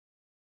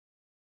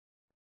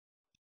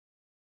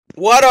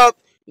What up?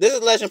 This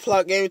is Legend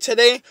Plot Gaming.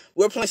 Today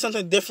we're playing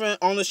something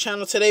different on this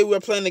channel. Today we're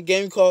playing a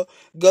game called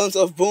Guns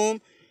of Boom.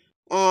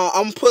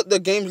 I'm gonna put the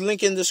game's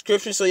link in the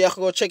description so y'all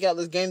can go check out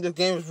this game. This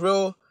game is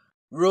real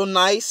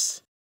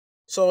nice.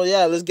 So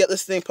yeah, let's get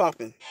this thing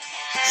popping.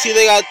 See,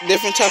 they got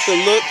different types of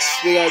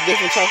looks. They got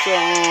different types of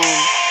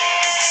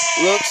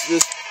looks.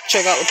 Just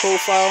check out the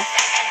profile.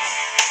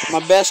 My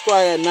best score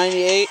I got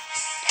 98.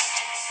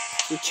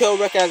 The kill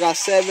record I got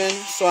 7.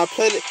 So I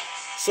played it.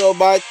 So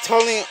by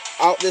telling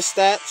out the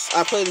stats,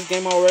 I played this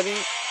game already,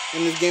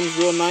 and this game is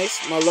real nice.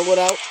 My leveled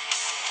out.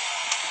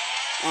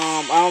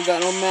 I don't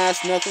got no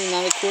mask, nothing,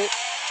 not equipped.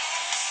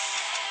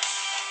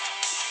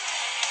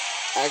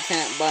 I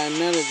can't buy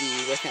none of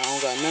these. I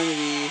don't got none of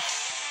these.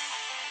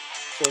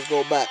 So let's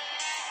go back.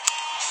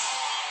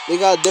 They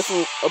got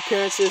different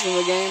appearances in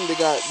the game. They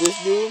got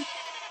this dude,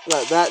 they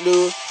got that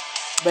dude.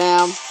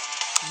 Bam,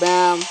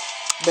 bam,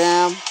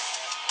 bam,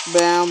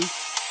 bam,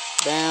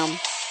 bam,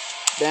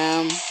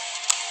 bam,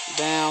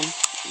 bam,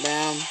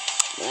 bam,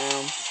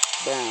 bam,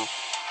 bam.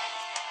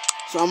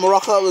 So I'm gonna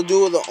rock out the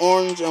dude with the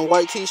orange and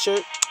white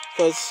t-shirt,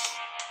 because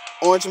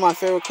orange is my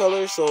favorite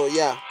color. So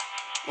yeah.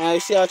 And you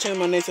see I changed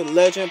my name to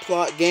Legend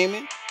Plot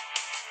Gaming.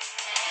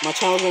 My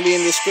channel's gonna be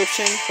in the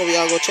description, so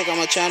y'all go check out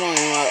my channel and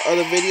my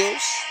other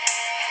videos.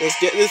 Let's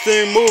get this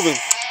thing moving.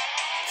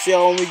 See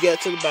y'all when we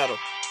get to the battle.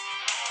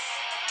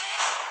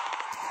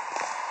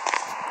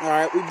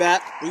 Alright, we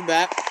back.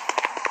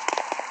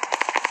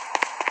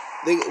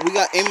 We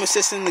got aim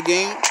assist in the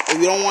game. If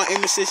you don't want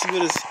aim assist, you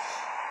can just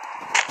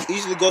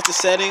easily go to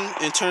setting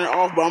and turn it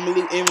off. But I'm gonna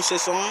leave aim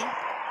assist on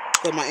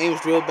because my aim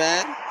is real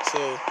bad. So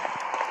you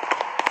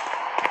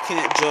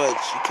can't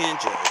judge. You can't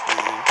judge, man.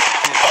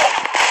 You can't.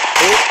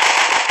 Oh,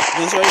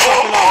 guns already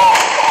popping off.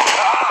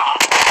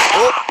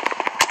 Oh,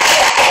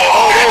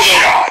 there we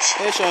go.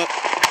 Headshot.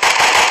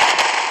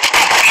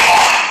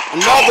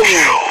 Another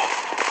one.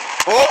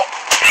 Oh.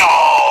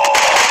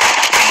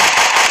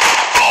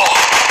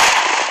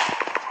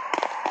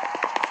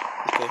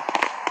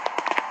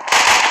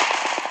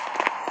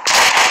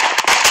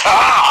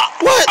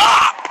 What?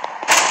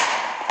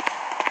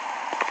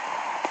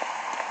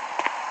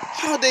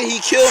 How did he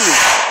kill me?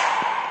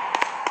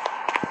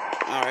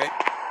 Alright.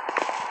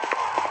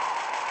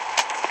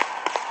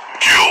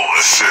 Kill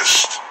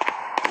assist.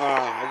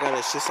 I got an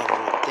assist out of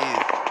it.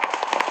 Damn.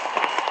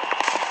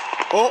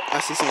 Oh, I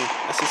see something.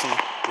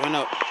 Run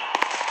up.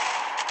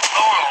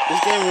 This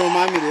game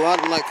reminds me a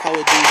lot like Call of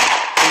Duty.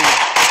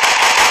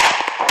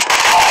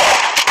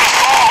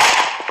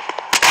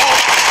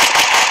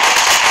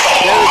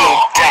 There we go.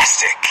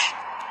 Fantastic.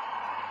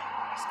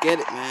 Let's get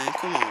it, man.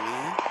 Come on,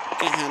 man. You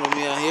can't handle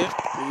me out here.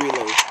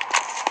 Reload.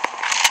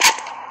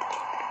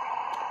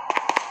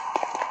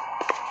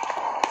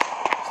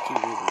 Let's keep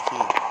moving.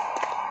 Come on.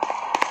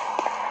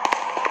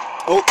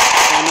 Oh,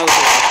 another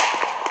person.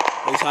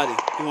 Oh, he's hiding.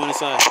 He went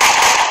inside.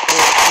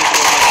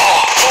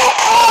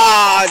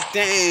 Ah,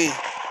 dang.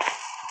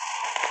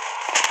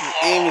 My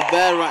aim is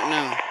bad right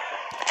now.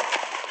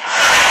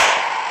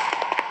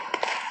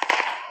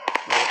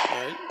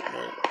 Alright.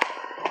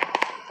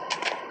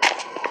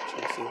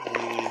 Trying to see if there's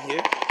anyone in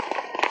here.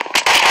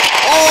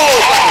 Oh,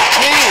 got the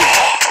king!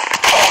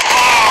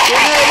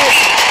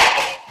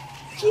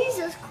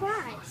 Jesus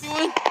Christ. Go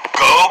boom.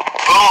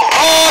 Oh,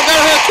 I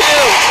got her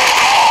killed!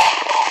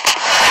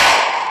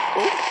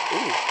 Oh,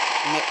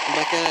 I'm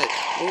back at it.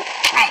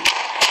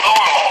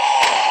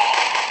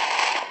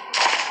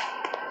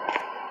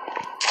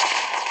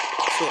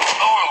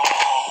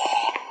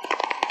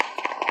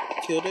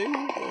 Killed him?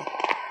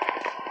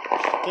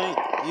 Thank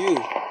you.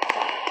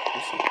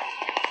 Let's see.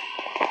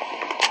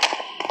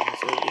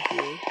 It's over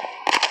here.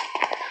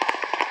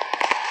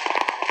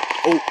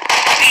 Oh.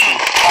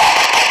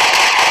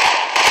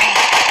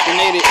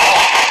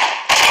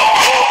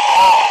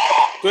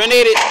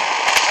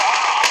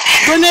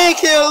 Grenade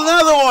kill,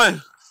 another one.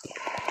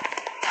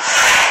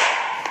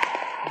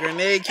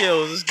 Grenade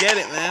kills. Let's get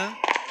it, man.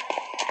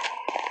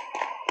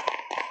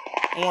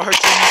 I want to hurt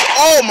you.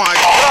 Oh my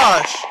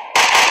gosh.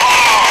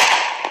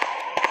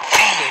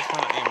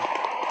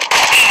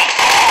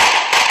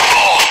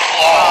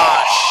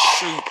 Ah,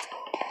 shoot.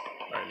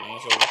 Alright, now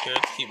it's over here.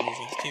 Let's keep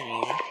moving.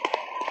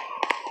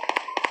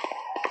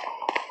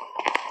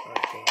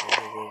 Alright, go.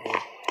 Go over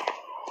there.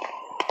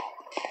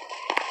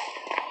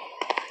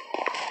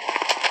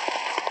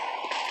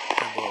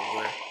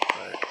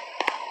 Alright.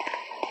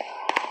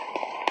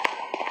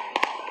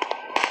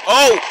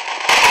 Oh!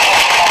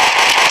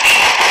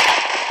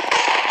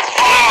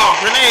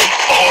 Grenade!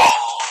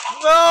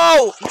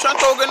 No! I'm trying to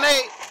throw a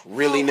grenade.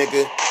 Really,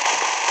 nigga?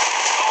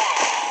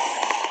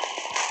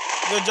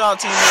 Good job,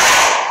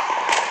 teammate.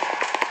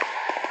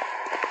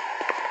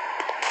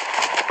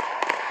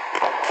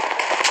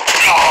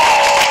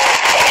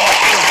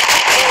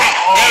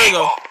 There we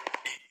go.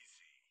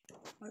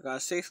 I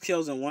got 6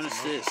 kills and 1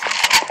 assist. I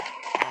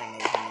don't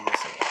know how many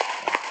this is.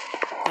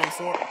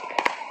 24.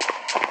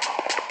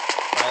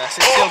 I got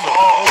 6 kills. Oh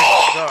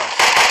my gosh.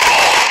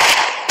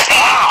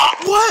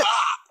 What?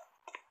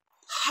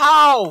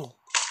 How?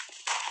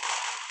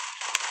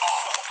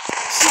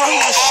 See, swear he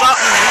just shot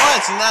me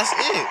once and that's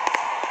it.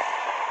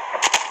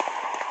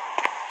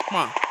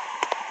 Come on.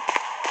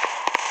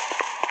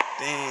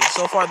 Dang,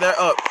 so far they're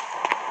up.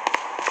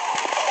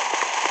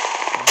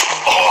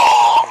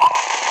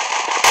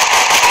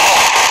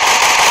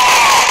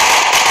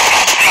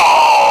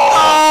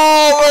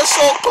 Oh, we're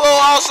so close.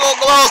 I'm so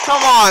close.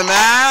 Come on,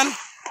 man.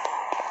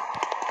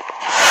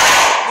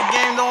 The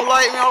game don't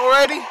like me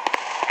already.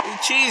 You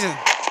cheesing.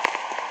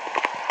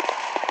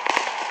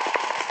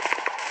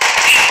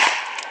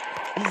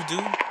 Ooh,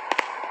 dude.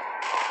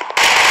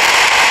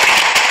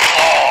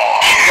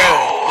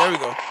 There we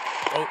go.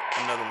 Oh,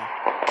 another one.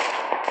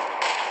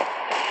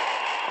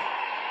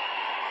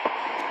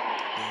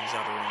 Yeah, he's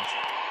out of range.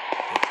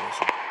 Get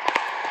closer.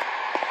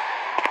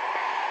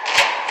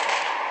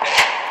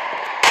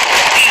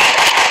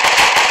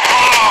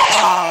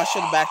 I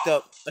should have backed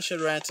up. I should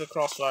have ran to the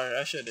crossfire.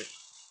 I should have.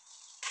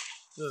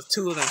 There's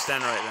two of them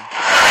standing right there.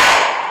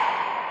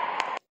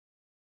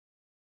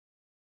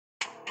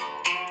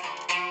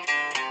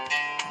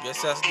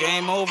 Guess that's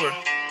game over.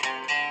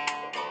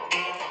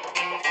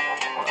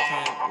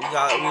 We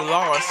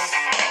lost.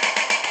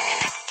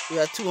 We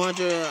got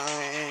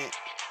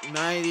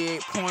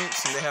 298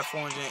 points and they have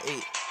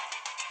 408.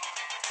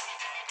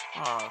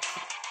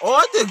 Oh,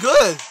 I did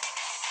good.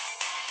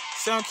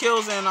 7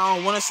 kills and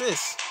 1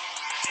 assist.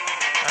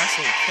 That's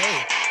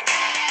okay.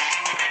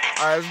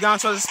 Alright, we've gone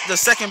to the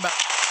second battle.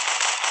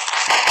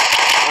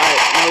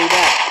 Alright, now we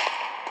back.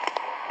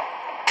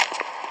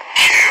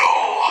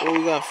 What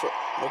we got for?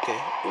 Okay.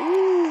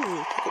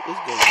 Ooh, pick up this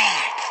gun.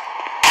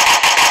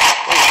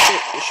 Oh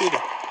shit, they're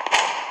shooting.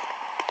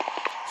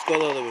 Let's go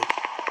the other way.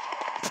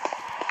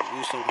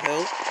 Use some help. I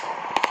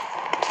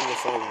think they're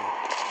following me.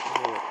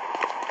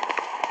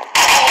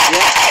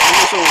 Yep, I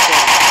think someone's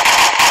following me.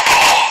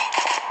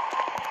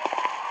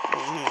 No,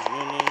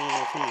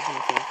 come on.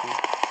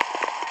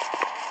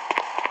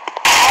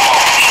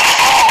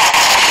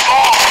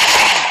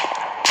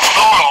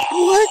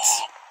 What?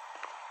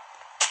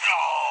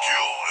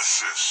 Kill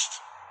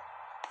assist.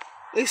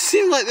 It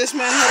seemed like this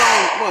man had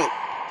on what?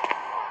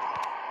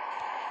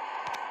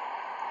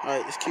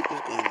 Alright, let's keep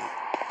this gun.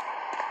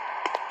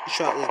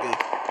 Shot this gun.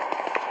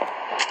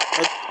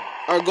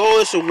 Our goal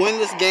is to win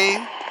this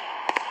game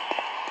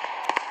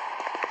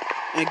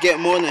and get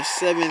more than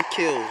 7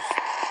 kills.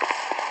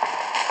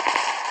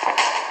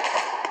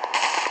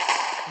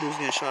 Who's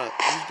getting shot?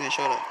 Who's getting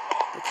shot at?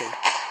 Okay.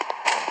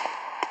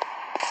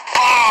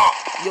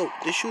 Yo,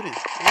 they're shooting.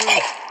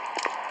 Where?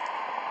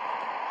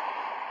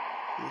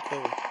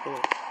 Cover. Hold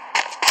up.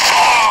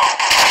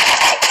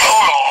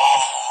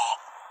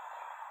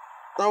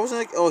 That wasn't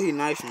like, oh, he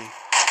knifed me.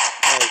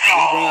 Alright,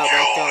 let's bring out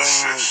back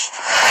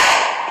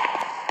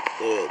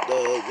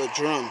the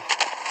drum.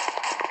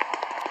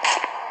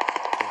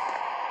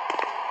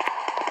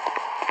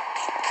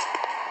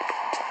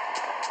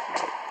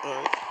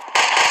 Alright.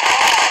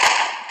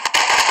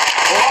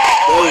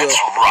 Oh, there we go.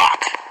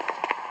 Rock.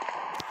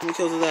 How many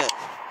kills is that?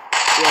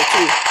 We got 2.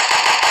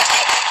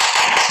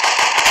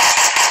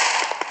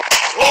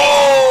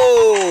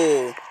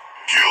 Oh!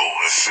 Kill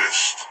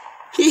assist.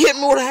 He hit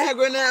me with a hand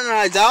grenade and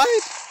I died?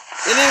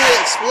 It didn't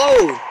even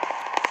explode.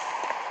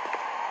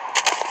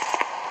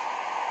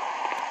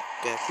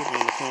 Gotta keep him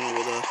in the corner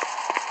with us.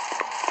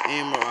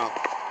 And we're out.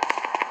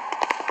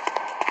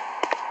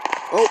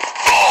 Oh!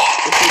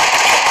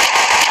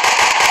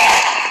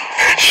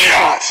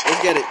 Headshot.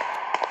 Let's get it.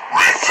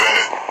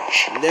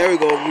 Revenge. There we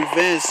go.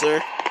 Revenge,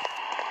 sir.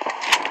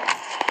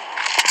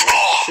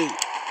 Shoot.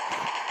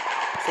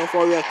 So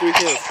far we have 3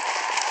 kills.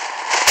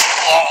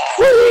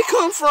 Where did he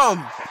come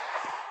from?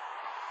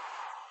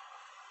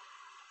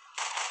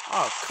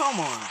 Oh, come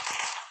on.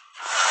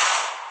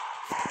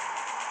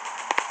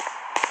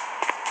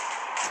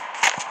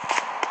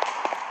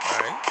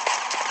 Alright.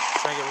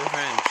 Try to get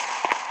revenge.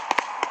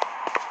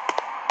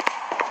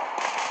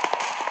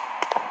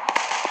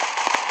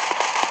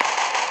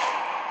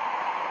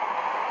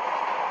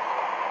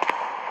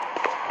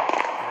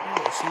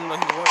 Oh, it seems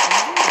like he's watching me.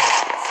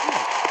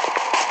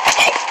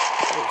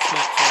 Oh,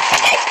 snap.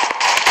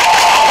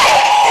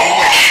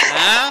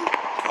 Man,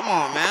 come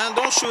on, man.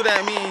 Don't shoot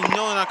at me and you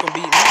know you're not gonna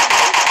beat me.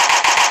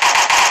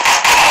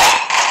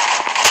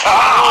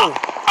 Oh!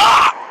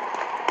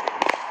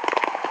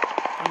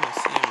 I'm gonna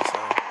see him, so.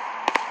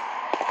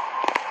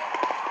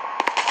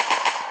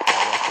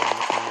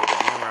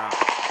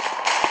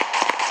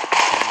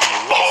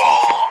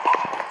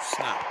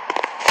 Snap.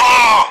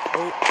 Oh,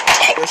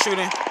 they're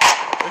shooting.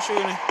 They're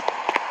shooting.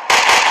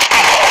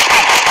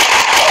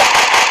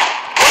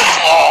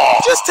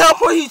 Just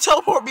teleport. He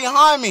teleported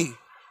behind me.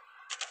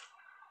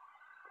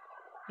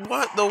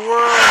 What the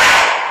world?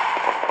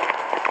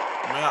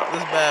 Bring out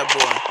this bad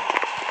boy.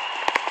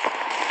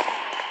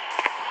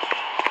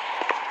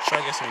 Try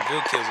to get some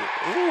good kills with.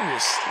 Ooh,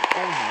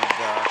 oh my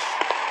gosh.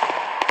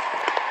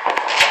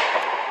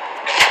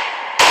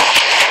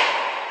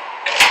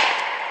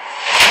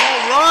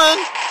 Don't run!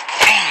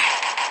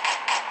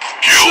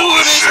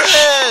 Shoot his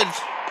head!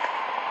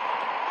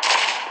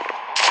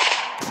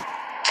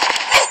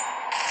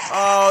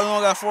 Oh, he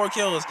only got 4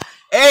 kills.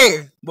 Hey,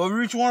 Hey, but we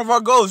reached one of our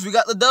goals. We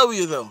got the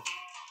W though.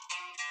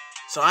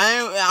 So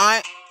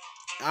I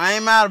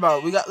ain't mad about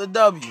it. We got the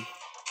W.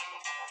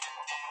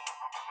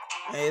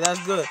 Hey,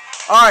 that's good.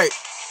 Alright.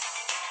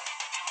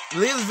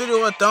 Leave this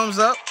video a thumbs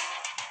up.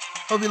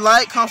 Hope you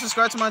like, comment,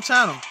 subscribe to my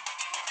channel.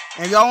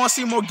 And if y'all want to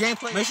see more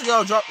gameplay, make sure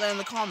y'all drop that in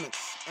the comments.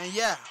 And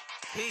yeah,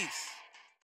 peace.